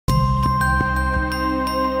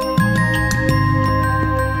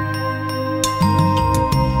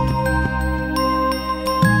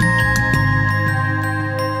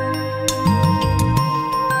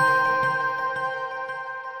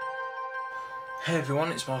Hey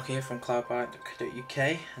everyone, it's Mark here from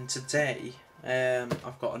cloudbyte.co.uk, and today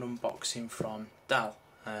I've got an unboxing from Dell.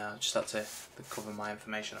 I just had to cover my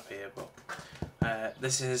information up here, but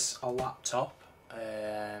this is a laptop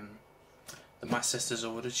that my sister's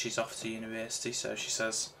ordered. She's off to university, so she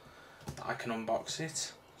says that I can unbox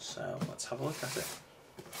it, so let's have a look at it.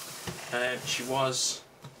 She was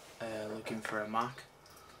looking for a Mac,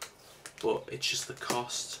 but it's just the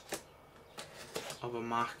cost of a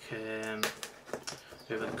Mac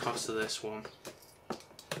over the cost of this one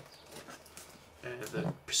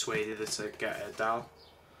that persuaded her to get a Dell,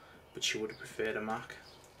 but she would have preferred a Mac.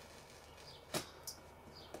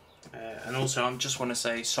 And also, I just want to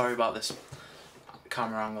say sorry about this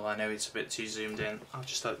camera angle. I know it's a bit too zoomed in. I've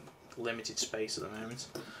just had limited space at the moment.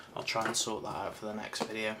 I'll try and sort that out for the next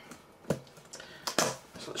video.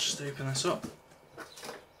 So let's just open this up.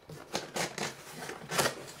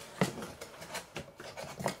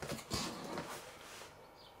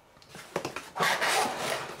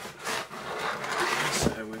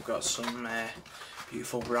 So we've got some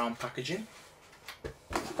beautiful brown packaging.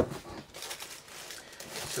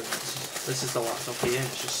 So this is the laptop here.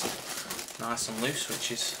 It's just nice and loose,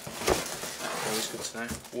 which is always good to know.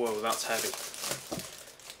 Whoa, that's heavy.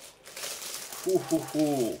 Ooh,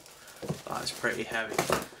 that is pretty heavy.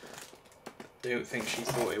 Don't think she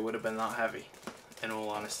thought it would have been that heavy, in all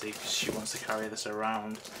honesty, because she wants to carry this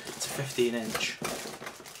around. It's a 15-inch.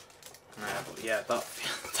 But yeah,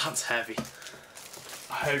 that's heavy.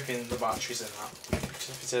 I'm hoping the battery's in that, because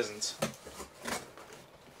if it isn't,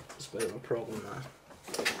 there's a bit of a problem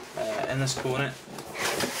there. In this corner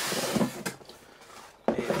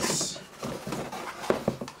is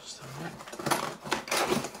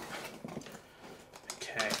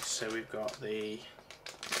okay. So we've got the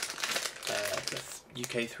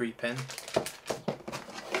UK 3-pin,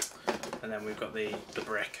 and then we've got the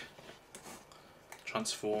brick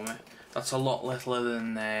transformer. That's a lot littler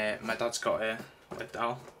than my dad's got here. A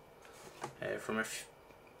Dell from I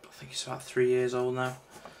think he's about 3 years old now,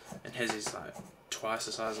 and his is like twice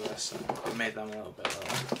the size of this, so it made them a little bit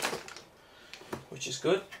little, which is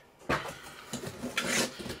good.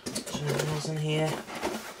 Anything else in here?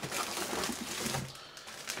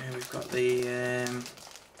 Okay, we've got the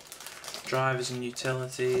drivers and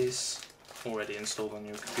utilities already installed on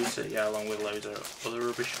your computer, yeah, along with loads of other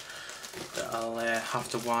rubbish that I'll have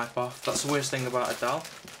to wipe off. That's the worst thing about a Dell,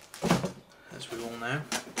 as we all know.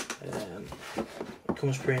 It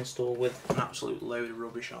comes pre-installed with an absolute load of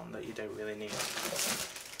rubbish on that you don't really need.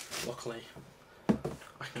 Luckily,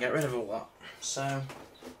 I can get rid of all that. So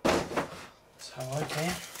that's how I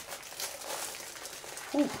can.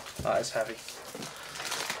 Whew, that is heavy.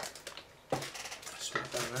 Just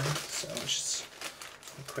put that there. So let's just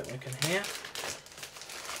have a quick look in here.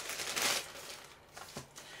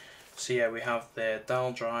 So yeah, we have the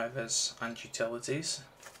Dell drivers and utilities.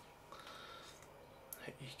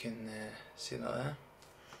 You can see that there.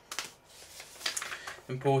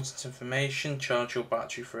 Important information: charge your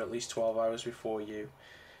battery for at least 12 hours before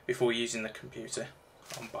using the computer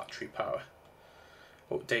on battery power.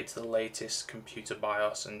 Update to the latest computer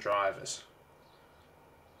BIOS and drivers.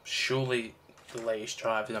 Surely the latest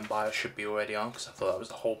drivers and BIOS should be already on, because I thought that was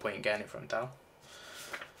the whole point in getting it from Dell.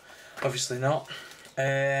 Obviously not.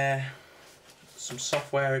 Some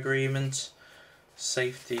software agreement,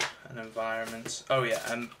 safety and environment. Oh yeah,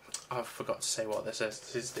 I forgot to say what this is.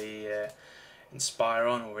 This is the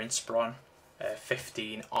Inspiron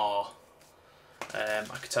 15r.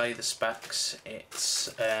 I could tell you the specs. It's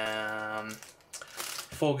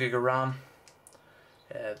 4 gig of RAM.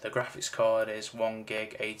 The graphics card is 1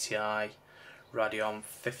 gig ATI Radeon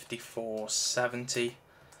 5470.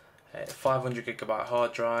 500 gigabyte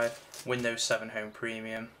hard drive. Windows 7 Home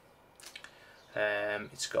Premium.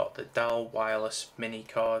 It's got the Dell wireless mini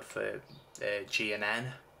card for G and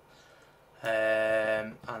N,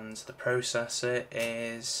 and the processor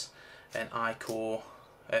is an Intel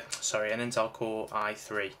Core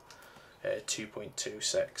i3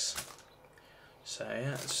 2.26. So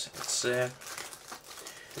yeah,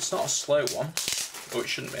 it's not a slow one, or it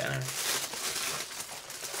shouldn't be anyway.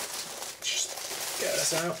 Just get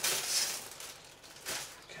this out.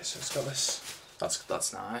 Okay, so it's got this.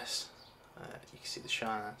 That's nice. You can see the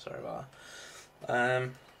shine there, sorry about that.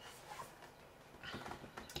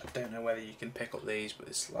 I don't know whether you can pick up these, but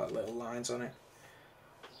it's like little lines on it.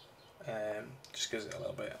 Just gives it a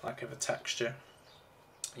little bit like of a texture.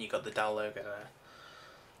 And you got the Dell logo there.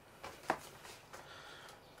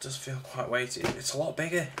 It does feel quite weighty. It's a lot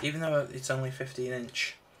bigger, even though it's only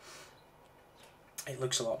 15-inch. It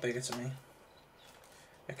looks a lot bigger to me.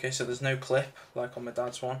 Okay, so there's no clip like on my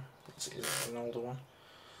dad's one. It's an older one.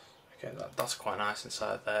 Okay, that's quite nice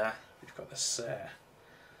inside there. We've got this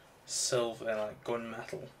silver, like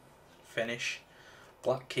gunmetal finish,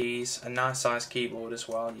 black keys, a nice size keyboard as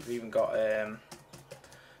well. You've even got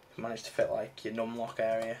managed to fit like your num lock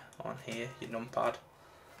area on here, your numpad.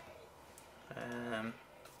 A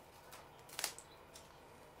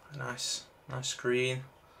nice screen,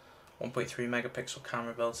 1.3 megapixel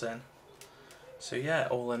camera built in. So yeah,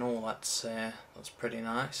 all in all, that's pretty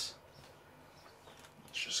nice.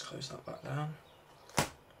 Let's just close that back down.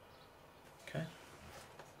 Okay.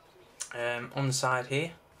 On the side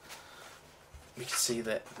here, we can see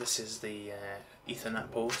that this is the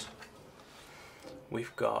Ethernet port.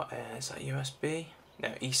 We've got is that USB? No,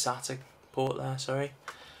 eSATA port there. Sorry.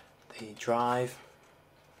 The drive.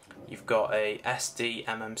 You've got a SD,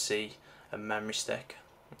 MMC, and memory stick.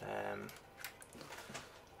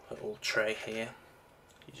 Little tray here.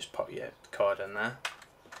 You just pop your card in there.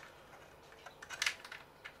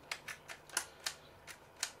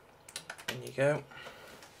 In you go.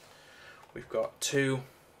 We've got two. You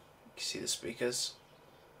can see the speakers.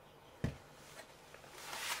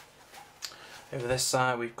 Over this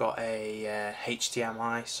side we've got a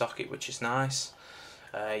HDMI socket, which is nice.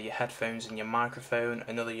 Your headphones and your microphone,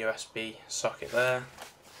 another USB socket there.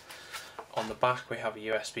 On the back we have a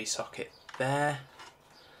USB socket there.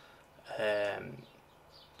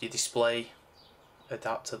 Your display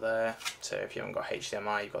adapter there, so if you haven't got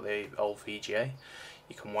HDMI, you've got the old VGA,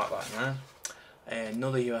 you can whack that in there.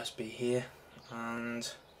 Another USB here, and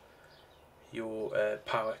your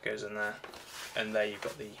power goes in there, and there you've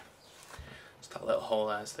got that little hole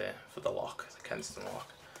there's there for the lock, the Kensington lock.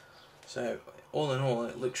 So all in all,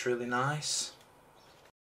 it looks really nice.